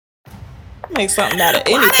make something out of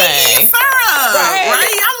anything. Why they eat syrup?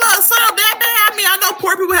 Right? I love syrup that bad. I mean, I know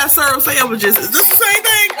poor people have syrup sandwiches. Is this the same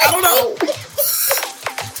thing? I don't know.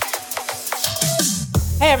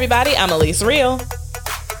 Hey everybody, I'm Elise Real.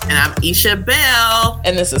 And I'm Isha Bell.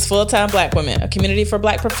 And this is Full-Time Black Women, a community for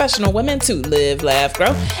Black professional women to live, laugh,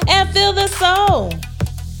 grow, and feel the soul.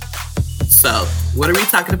 So, what are we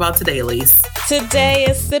talking about today, Elise? Today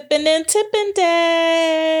is Sipping and Tipping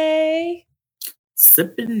Day.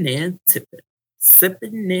 Sipping and tipping.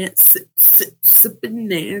 Sipping and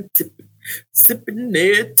sipping and tipping. Sipping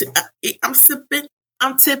and tipping. I'm sipping,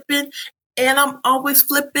 I'm tipping, and I'm always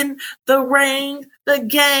flipping the ring, the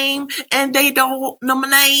game, and they don't know my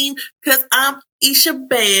name because I'm Isha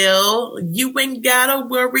Bell. You ain't gotta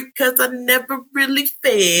worry because I never really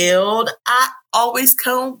failed. I always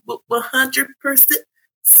come with 100%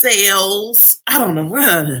 sales. I don't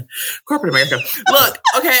know. Corporate America. Look,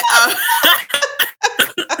 okay.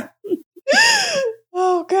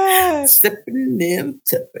 Oh, God. Sipping and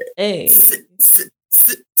tipping. Hey.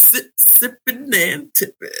 Sipping and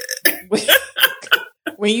tipping.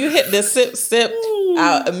 When you hit the sip,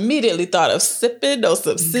 I immediately thought of sipping or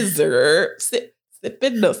some scissor.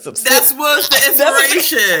 Sipping or some sip. That was the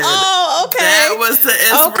inspiration. Oh, okay. That was the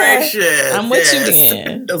inspiration. Okay. I'm with you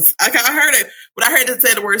then. I heard it. When I heard it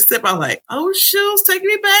say the word sip, I was like, oh, shoes, take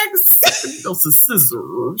me back. Sipping those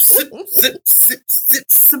scissor. Sip,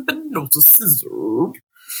 sipping those scissor.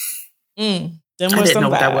 I didn't know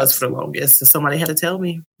what that was for the longest. So somebody had to tell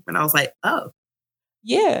me. And I was like, oh.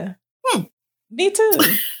 Yeah. Me too.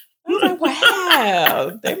 I was like,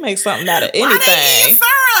 wow. They make something out of anything. Why they eat syrup?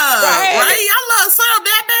 Right? I love syrup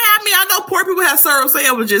that bad. I mean, I know poor people have syrup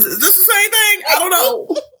sandwiches. Is this the same thing? I don't know.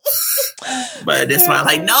 But this one, I'm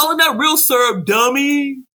like, no, not real syrup,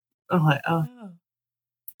 dummy. I'm like, oh.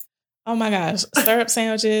 Oh my gosh. Syrup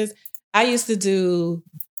sandwiches. I used to do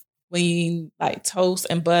when you like toast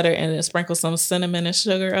and butter and then sprinkle some cinnamon and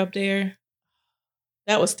sugar up there.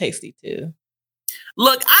 That was tasty too.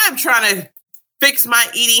 Look, I'm trying to fix my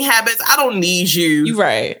eating habits. I don't need you. You're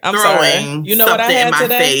right. I'm throwing sorry. You know what I had in my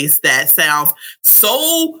today? face that sounds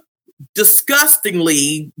so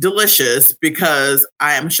disgustingly delicious because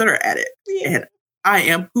I am a sugar addict and I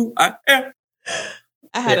am who I am.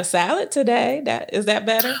 I had a salad today. Is that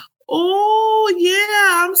better? Oh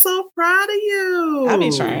yeah, I'm so proud of you. I'll be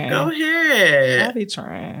trying. Go ahead. I'll be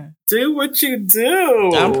trying. Do what you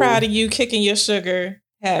do. I'm proud of you kicking your sugar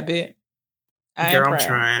habit. Girl, I'm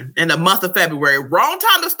trying. In the month of February, wrong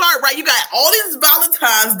time to start, right? You got all these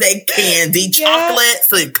Valentine's Day candy, chocolates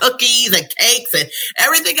and cookies and cakes and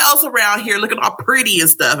everything else around here looking all pretty and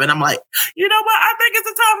stuff. And I'm like, you know what? I think it's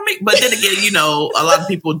the time for me. But then again, you know, a lot of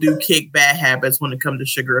people do kick bad habits when it comes to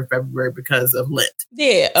sugar in February because of Lent.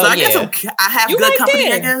 Yeah. So I guess I have you good right company,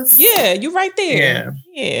 there. I guess. Yeah, you're right there.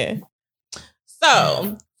 Yeah.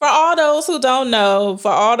 So for all those who don't know, for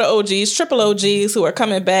all the OGs, triple OGs who are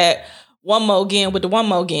coming back, one more again with the one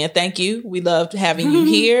more again. Thank you. We loved having you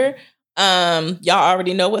here. Y'all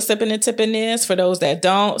already know what Sipping and Tipping is. For those that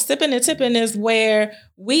don't, Sipping and Tipping is where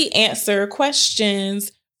we answer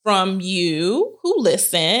questions from you who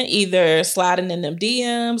listen, either sliding in them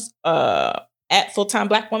DMs, at Full-Time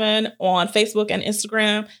Black Woman on Facebook and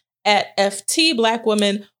Instagram, at FT Black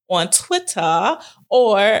Woman on Twitter,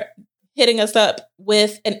 or hitting us up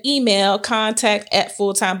with an email,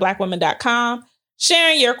 contact@fulltimeblackwoman.com.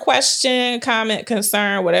 Sharing your question, comment,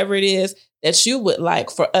 concern, whatever it is that you would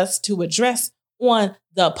like for us to address on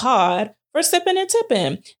the pod for Sipping and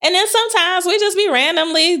Tipping. And then sometimes we just be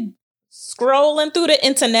randomly scrolling through the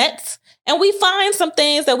internet and we find some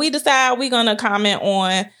things that we decide we're going to comment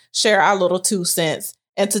on, share our little 2 cents.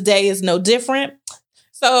 And today is no different.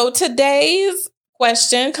 So today's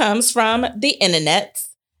question comes from the internet.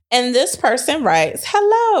 And this person writes,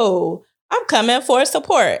 hello. I'm coming for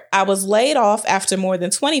support. I was laid off after more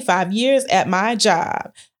than 25 years at my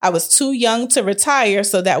job. I was too young to retire,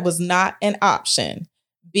 so that was not an option.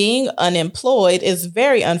 Being unemployed is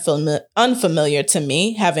very unfamiliar to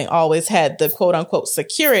me, having always had the quote unquote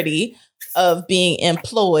security of being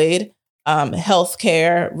employed,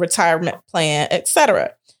 healthcare, retirement plan,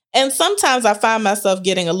 etc. And sometimes I find myself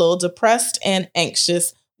getting a little depressed and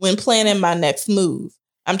anxious when planning my next move.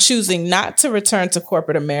 I'm choosing not to return to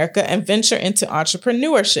corporate America and venture into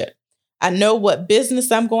entrepreneurship. I know what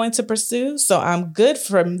business I'm going to pursue, so I'm good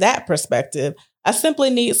from that perspective. I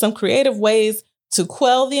simply need some creative ways to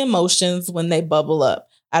quell the emotions when they bubble up.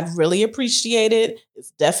 I'd really appreciate it.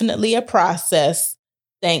 It's definitely a process.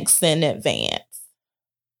 Thanks in advance.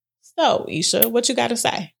 So, Isha, what you got to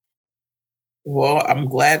say? Well, I'm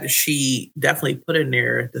glad that she definitely put in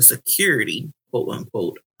there the security, quote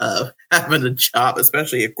unquote, of having a job,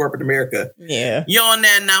 especially in corporate America. Yeah. You on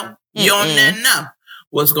that now? You on that now?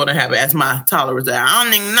 What's going to happen? As my tolerance, I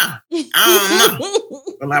don't even know. I don't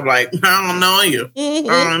know. And I'm like, I don't know you.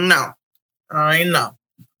 I don't know. I ain't know.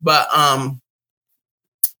 But I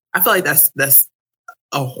feel like that's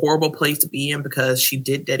a horrible place to be in, because she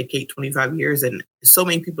did dedicate 25 years, and so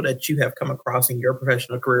many people that you have come across in your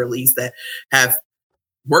professional career, at least, that have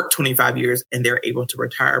worked 25 years and they're able to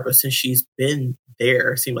retire. But since she's been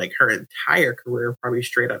there, it seemed like her entire career, probably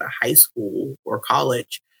straight out of high school or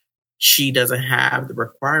college, she doesn't have the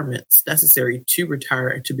requirements necessary to retire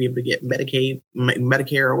and to be able to get Medicaid,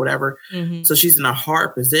 Medicare or whatever. Mm-hmm. So she's in a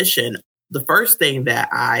hard position. The first thing that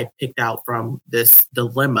I picked out from this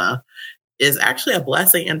dilemma is actually a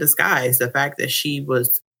blessing in disguise. The fact that she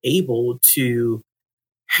was able to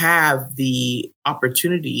have the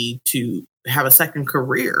opportunity to have a second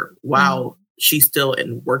career while she's still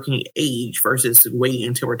in working age versus waiting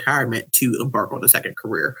until retirement to embark on a second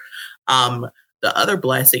career. The other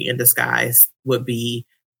blessing in disguise would be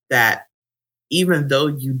that even though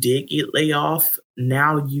you did get laid off,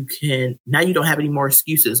 now you don't have any more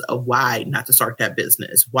excuses of why not to start that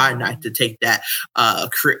business, why not to take that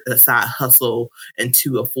side hustle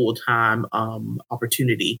into a full-time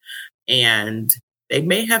opportunity. And they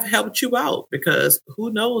may have helped you out, because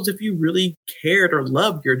who knows if you really cared or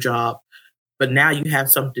loved your job, but now you have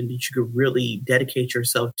something that you could really dedicate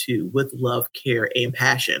yourself to with love, care, and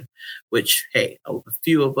passion, which, hey, only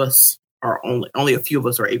a few of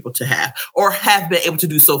us are able to have, or have been able to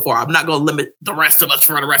do so far. I'm not going to limit the rest of us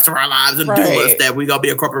for the rest of our lives and do us that we're going to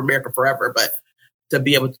be a corporate America forever, but to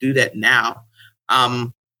be able to do that now,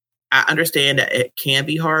 I understand that it can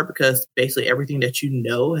be hard, because basically everything that you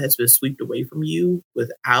know has been swept away from you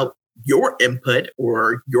without your input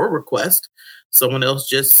or your request. Someone else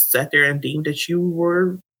just sat there and deemed that you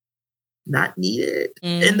were not needed.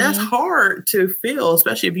 Mm-hmm. And that's hard to feel,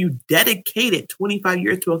 especially if you dedicated 25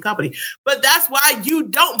 years to a company. But that's why you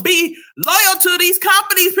don't be loyal to these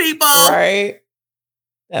companies, people. Right.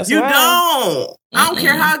 That's you why. Don't. I don't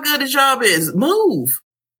care how good the job is.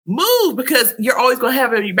 Move, because you're always going to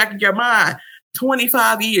have it in the back of your mind.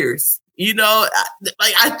 25 years. You know,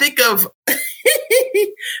 I think of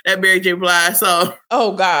that Mary J. Blige song.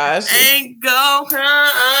 Oh, gosh. I'm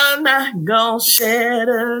not gonna shed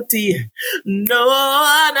a tear. No,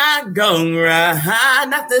 I'm not gonna cry.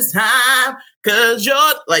 Not this time. Because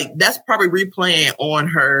that's probably replaying on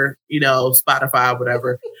her, Spotify or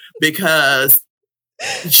whatever. Because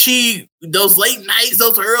those late nights,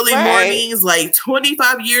 those early mornings,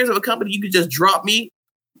 25 years of a company, you could just drop me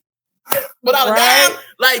without a dime.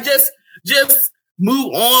 Just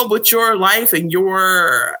move on with your life and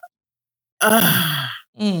your.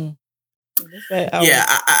 Wasn't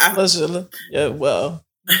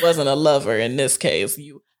a lover in this case.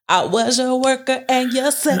 I was your worker and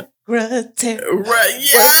your secretary. Right,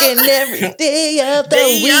 yeah. Working every day of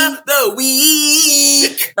the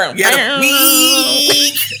week.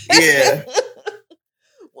 Yeah.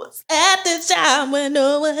 Was at the time when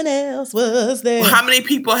no one else was there. Well, how many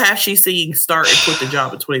people have she seen start and quit the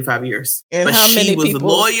job in 25 years? And but she was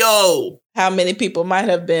loyal. How many people might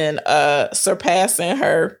have been surpassing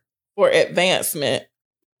her for advancement?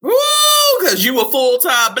 Woo! Because you a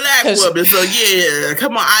full-time black woman. So yeah,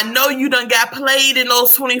 come on. I know you done got played in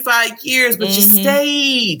those 25 years, but you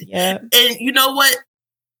stayed. Yeah. And you know what?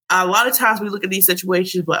 A lot of times we look at these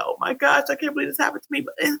situations like, oh my gosh, I can't believe this happened to me.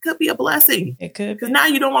 But it could be a blessing. It could. Because now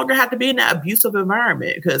you no longer have to be in that abusive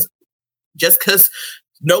environment. Because just because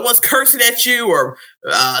no one's cursing at you or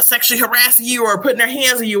sexually harassing you or putting their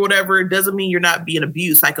hands on you or whatever, it doesn't mean you're not being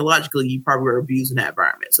abused. Psychologically, you probably were abused in that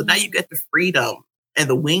environment. So now you get the freedom and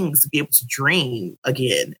the wings to be able to dream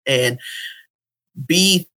again and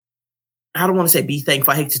be, I don't want to say be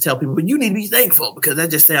thankful. I hate to tell people, but you need to be thankful, because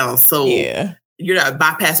that just sounds so... Yeah. You're not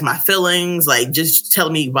bypassing my feelings, just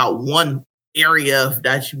telling me about one area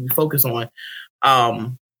that you focus on.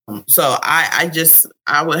 So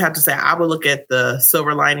I would have to say, I would look at the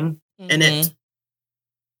silver lining in it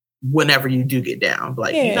whenever you do get down.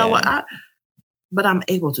 You know what? But I'm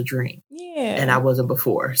able to dream. Yeah. And I wasn't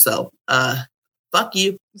before. So, fuck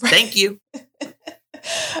you. Thank you.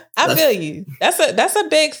 I feel you. That's a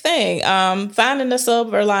big thing. Finding the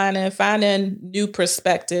silver lining, finding new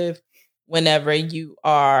perspective whenever you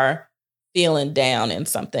are feeling down in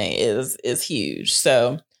something is huge.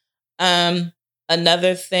 So,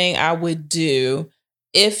 another thing I would do,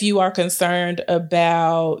 if you are concerned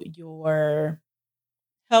about your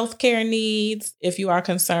healthcare needs, if you are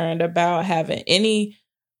concerned about having any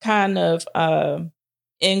kind of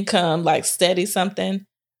income, steady something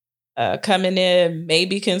coming in,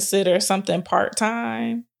 maybe consider something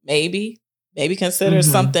part-time, maybe consider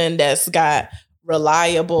something that's got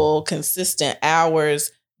reliable, consistent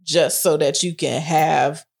hours, just so that you can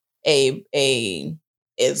have a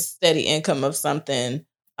steady income of something,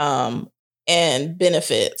 and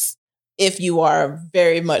benefits. If you are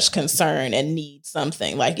very much concerned and need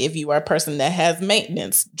something, like if you are a person that has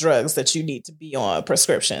maintenance drugs that you need to be on,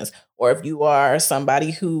 prescriptions, or if you are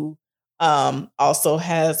somebody who also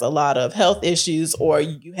has a lot of health issues, or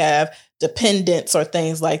you have dependents or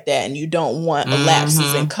things like that, and you don't want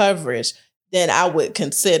lapses in coverage, then I would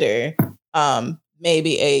consider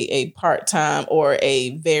maybe a part-time or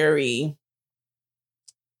a very,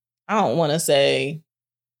 I don't want to say,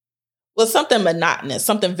 well, something monotonous,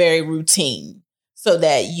 something very routine, so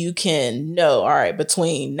that you can know, all right,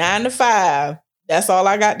 between 9 to 5, that's all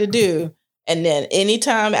I got to do. And then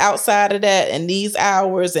anytime outside of that and these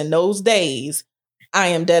hours and those days, I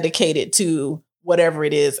am dedicated to whatever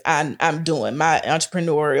it is I'm doing, my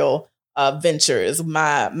entrepreneurial ventures,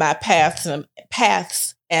 my paths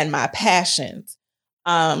and my passions.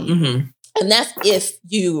 And that's if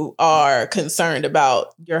you are concerned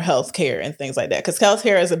about your health care and things like that, because health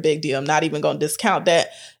care is a big deal. I'm not even going to discount that.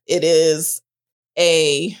 It is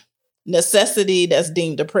a necessity that's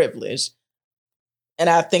deemed a privilege. And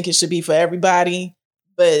I think it should be for everybody,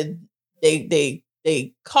 but they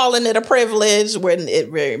calling it a privilege when it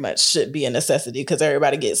very much should be a necessity, because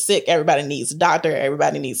everybody gets sick. Everybody needs a doctor.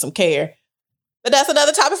 Everybody needs some care. But that's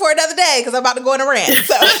another topic for another day, because I'm about to go on a rant.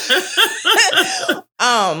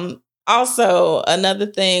 So, also, another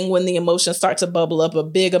thing, when the emotions start to bubble up, a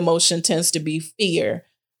big emotion tends to be fear.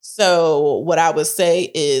 So what I would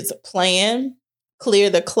say is plan, clear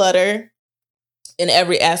the clutter in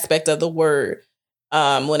every aspect of the word.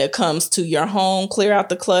 When it comes to your home, clear out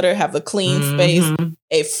the clutter, have a clean space,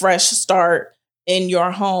 a fresh start in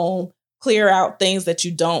your home, clear out things that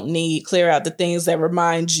you don't need, clear out the things that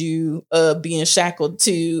remind you of being shackled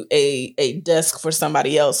to a desk for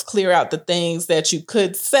somebody else, clear out the things that you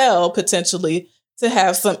could sell potentially to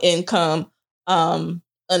have some income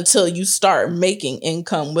until you start making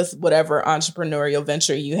income with whatever entrepreneurial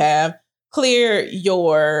venture you have. Clear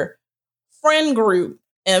your friend group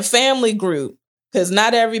and family group, because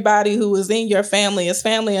not everybody who is in your family is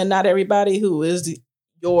family, and not everybody who is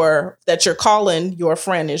that you're calling your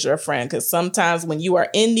friend is your friend. Because sometimes when you are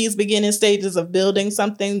in these beginning stages of building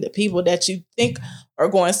something, the people that you think are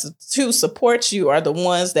going to support you are the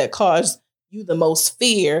ones that cause you the most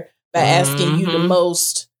fear by asking you the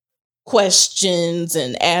most questions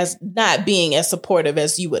and as not being as supportive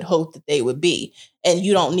as you would hope that they would be. And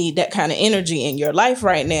you don't need that kind of energy in your life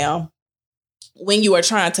right now. When you are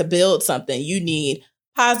trying to build something, you need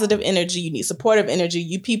positive energy, you need supportive energy,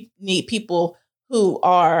 you need people who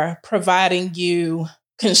are providing you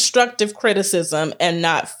constructive criticism and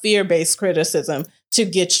not fear-based criticism to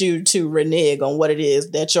get you to renege on what it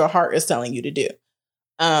is that your heart is telling you to do.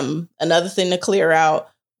 Another thing to clear out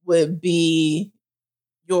would be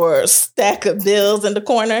your stack of bills in the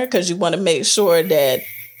corner, because you want to make sure that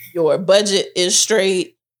your budget is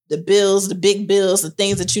straight. The bills, the big bills, the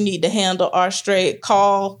things that you need to handle are straight.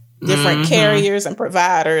 Call different carriers and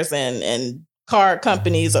providers and card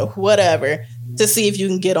companies or whatever to see if you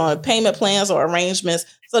can get on payment plans or arrangements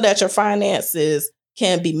so that your finances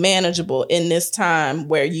can be manageable in this time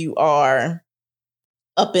where you are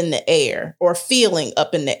up in the air or feeling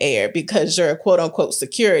up in the air because your quote unquote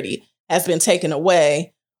security has been taken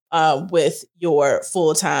away with your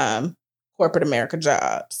full-time corporate America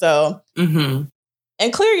job. So,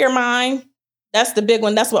 and clear your mind. That's the big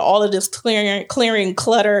one. That's what all of this clearing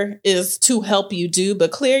clutter is to help you do.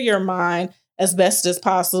 But clear your mind as best as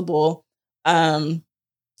possible.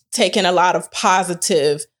 Taking a lot of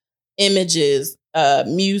positive images,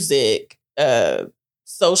 music,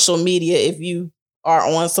 social media, if you are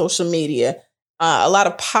on social media, a lot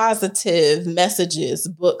of positive messages,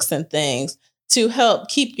 books and things to help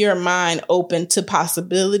keep your mind open to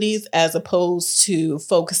possibilities as opposed to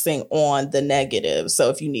focusing on the negative. So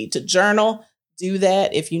if you need to journal, do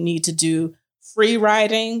that. If you need to do free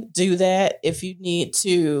writing, do that. If you need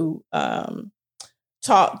to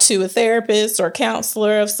talk to a therapist or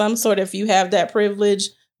counselor of some sort, if you have that privilege,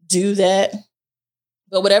 do that.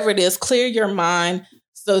 But whatever it is, clear your mind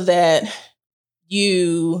so that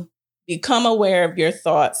you become aware of your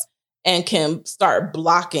thoughts and can start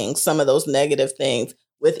blocking some of those negative things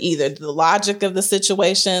with either the logic of the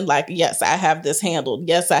situation, like, yes, I have this handled.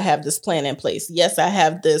 Yes, I have this plan in place. Yes, I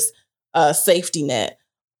have this safety net,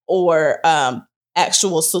 or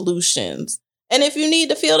actual solutions. And if you need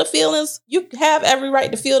to feel the feelings, you have every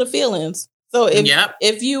right to feel the feelings. So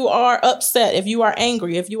if you are upset, if you are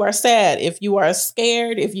angry, if you are sad, if you are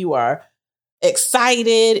scared, if you are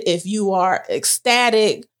excited, if you are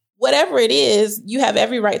ecstatic, whatever it is, you have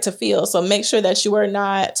every right to feel. So make sure that you are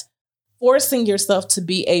not forcing yourself to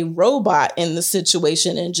be a robot in the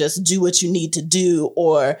situation and just do what you need to do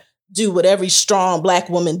or do what every strong Black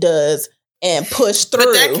woman does and push through.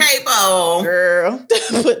 Put that cape on. Girl,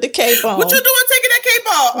 put the cape on. What you doing taking that cape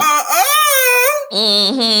off?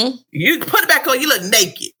 Mm-hmm. You put it back on, you look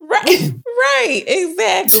naked. Right,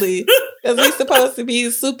 exactly. Because we're supposed to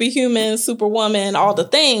be superhuman, superwoman, all the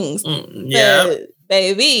things. Yeah. But,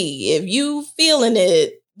 baby, if you feeling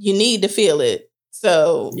it, you need to feel it.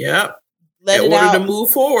 So, yeah. Let in it order out. to move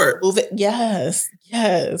forward. Move it. Yes.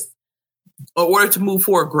 In order to move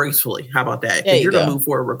forward gracefully. How about that? There you You're going to go. move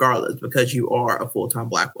forward regardless because you are a full-time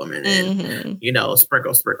Black woman. And, you know,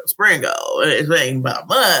 sprinkle. It ain't about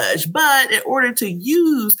much. But in order to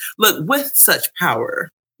use, look, with such power,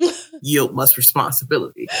 yield much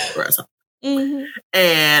responsibility.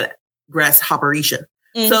 And grasshopperation.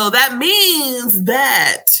 So that means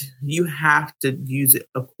that you have to use it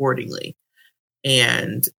accordingly.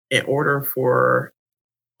 And in order for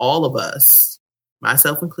all of us,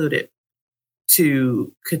 myself included,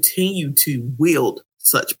 to continue to wield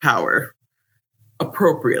such power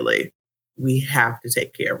appropriately, we have to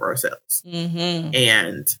take care of ourselves.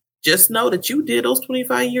 And just know that you did those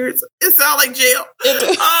 25 years. It sounds like jail.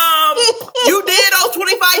 You did those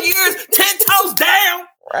 25 years, 10 toes down.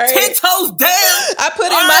 Right. 10 toes down. I put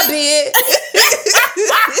in my bid.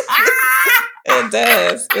 It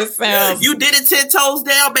does. It sounds. You did it 10 toes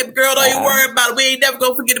down, baby girl. Don't you worry about it. We ain't never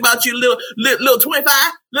gonna forget about you, little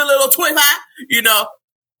 25, little 25. You know,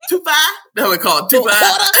 25. That's what we call it. 25.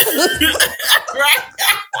 Right.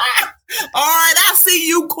 All right. I see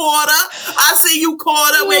you, quarter.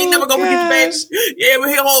 We ain't never gonna forget you, baby. Yeah, we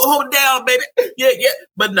here hold it down, baby. Yeah.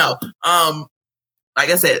 But no. Like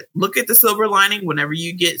I said, look at the silver lining whenever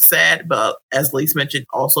you get sad. But as Lise mentioned,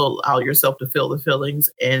 also allow yourself to feel the feelings.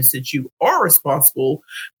 And since you are responsible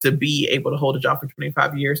to be able to hold a job for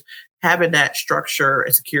 25 years, having that structure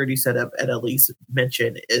and security set up, as Lise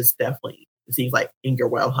mentioned, is definitely, it seems like, in your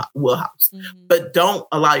wheelhouse. But don't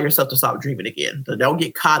allow yourself to stop dreaming again. So don't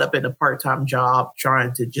get caught up in a part-time job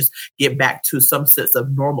trying to just get back to some sense of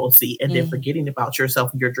normalcy and then forgetting about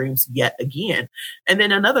yourself and your dreams yet again. And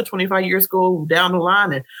then another 25 years go down the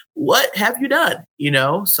line and what have you done? You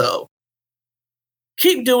know, so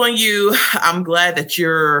keep doing you. I'm glad that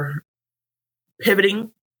you're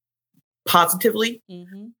pivoting positively.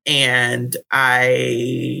 And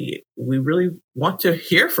we really want to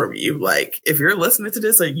hear from you. Like, if you're listening to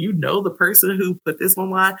this and you know the person who put this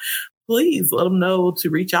online, please let them know to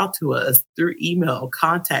reach out to us through email,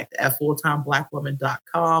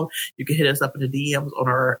 contact@fulltimeblackwoman.com. You can hit us up in the DMs on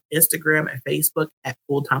our Instagram and Facebook at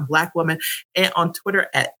fulltimeblackwoman and on Twitter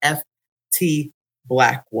at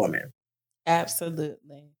FTBlackwoman.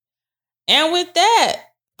 Absolutely. And with that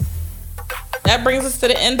brings us to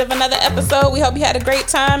the end of another episode. We hope you had a great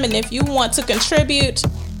time. And if you want to contribute,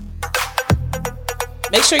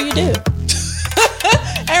 make sure you do.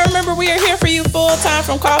 And remember, we are here for you full time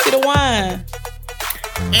from coffee to wine.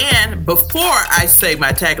 And before I say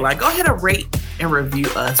my tagline, go ahead and rate and review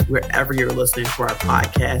us wherever you're listening to our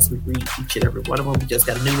podcast. We read each and every one of them. We just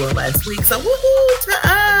got a new one last week. So woohoo to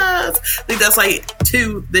us. I think that's like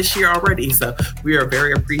 2 this year already. So we are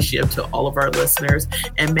very appreciative to all of our listeners.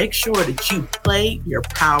 And make sure that you play your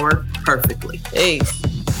power perfectly. Peace.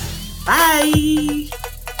 Bye.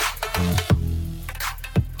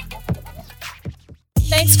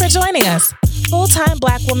 Thanks for joining us. Full Time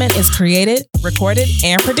Black Woman is created, recorded,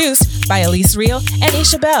 and produced by Elise Reel and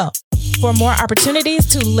Isha Bell. For more opportunities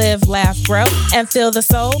to live, laugh, grow, and feel the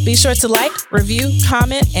soul, be sure to like, review,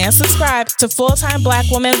 comment, and subscribe to Full Time Black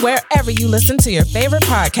Woman wherever you listen to your favorite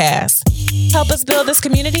podcasts. Help us build this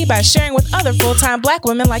community by sharing with other full-time Black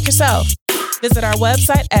women like yourself. Visit our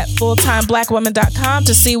website at fulltimeblackwoman.com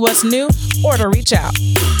to see what's new or to reach out.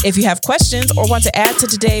 If you have questions or want to add to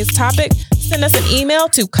today's topic, send us an email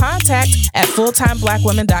to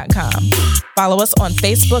contact@fulltimeblackwoman.com. Follow us on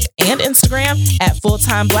Facebook and Instagram at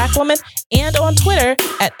Fulltime Black Woman and on Twitter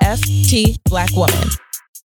at FTBlackwoman.